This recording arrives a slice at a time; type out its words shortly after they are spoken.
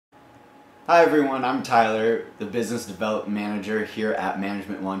Hi everyone, I'm Tyler, the Business Development Manager here at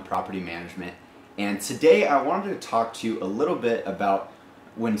Management One Property Management. And today I wanted to talk to you a little bit about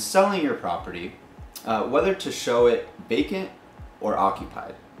when selling your property, whether to show it vacant or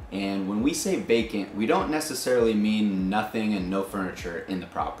occupied. And when we say vacant, we don't necessarily mean nothing and no furniture in the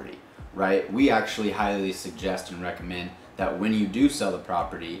property, right? We actually highly suggest and recommend that when you do sell the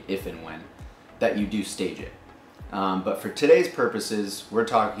property, if and when, that you do stage it. But for today's purposes, we're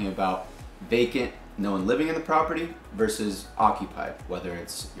talking about vacant, no one living in the property, versus occupied, whether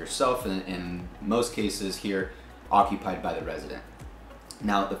it's yourself and in most cases here, occupied by the resident.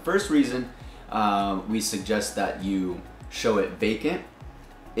 Now, the first reason we suggest that you show it vacant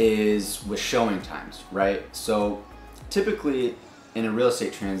is with showing times, right? So typically in a real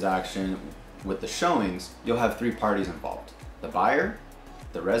estate transaction with the showings, you'll have three parties involved: the buyer,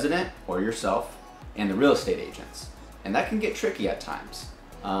 the resident or yourself, and the real estate agents. And that can get tricky at times.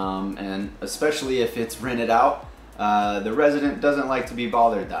 And especially if it's rented out, the resident doesn't like to be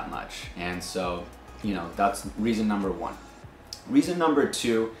bothered that much. And so, that's reason number one. Reason number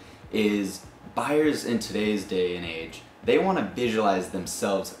two is buyers in today's day and age, they want to visualize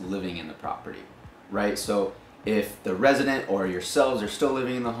themselves living in the property, right? So if the resident or yourselves are still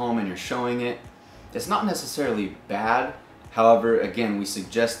living in the home and you're showing it, it's not necessarily bad. However, again, we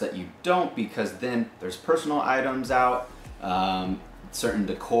suggest that you don't, because then there's personal items out, certain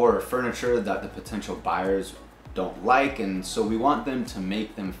decor or furniture that the potential buyers don't like, and so we want them to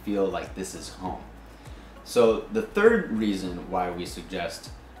make them feel like this is home. So the third reason why we suggest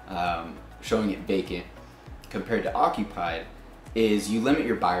showing it vacant compared to occupied is you limit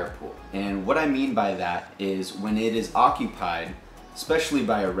your buyer pool. And what I mean by that is when it is occupied, especially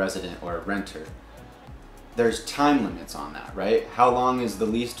by a resident or a renter, there's time limits on that, right? How long is the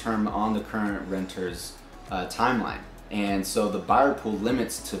lease term on the current renter's timeline? And so the buyer pool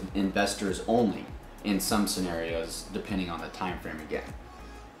limits to investors only in some scenarios, depending on the time frame again.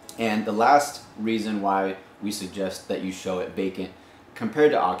 And the last reason why we suggest that you show it vacant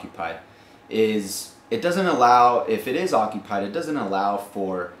compared to occupied is it doesn't allow, if it is occupied, it doesn't allow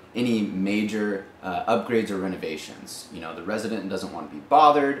for any major upgrades or renovations. The resident doesn't want to be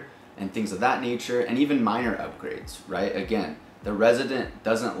bothered and things of that nature, and even minor upgrades, right? Again, the resident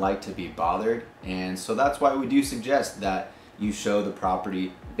doesn't like to be bothered, and so that's why we do suggest that you show the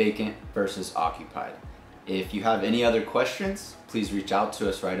property vacant versus occupied. If you have any other questions, please reach out to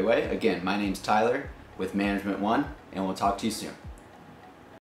us right away. Again, my name's Tyler with Management One, and we'll talk to you soon.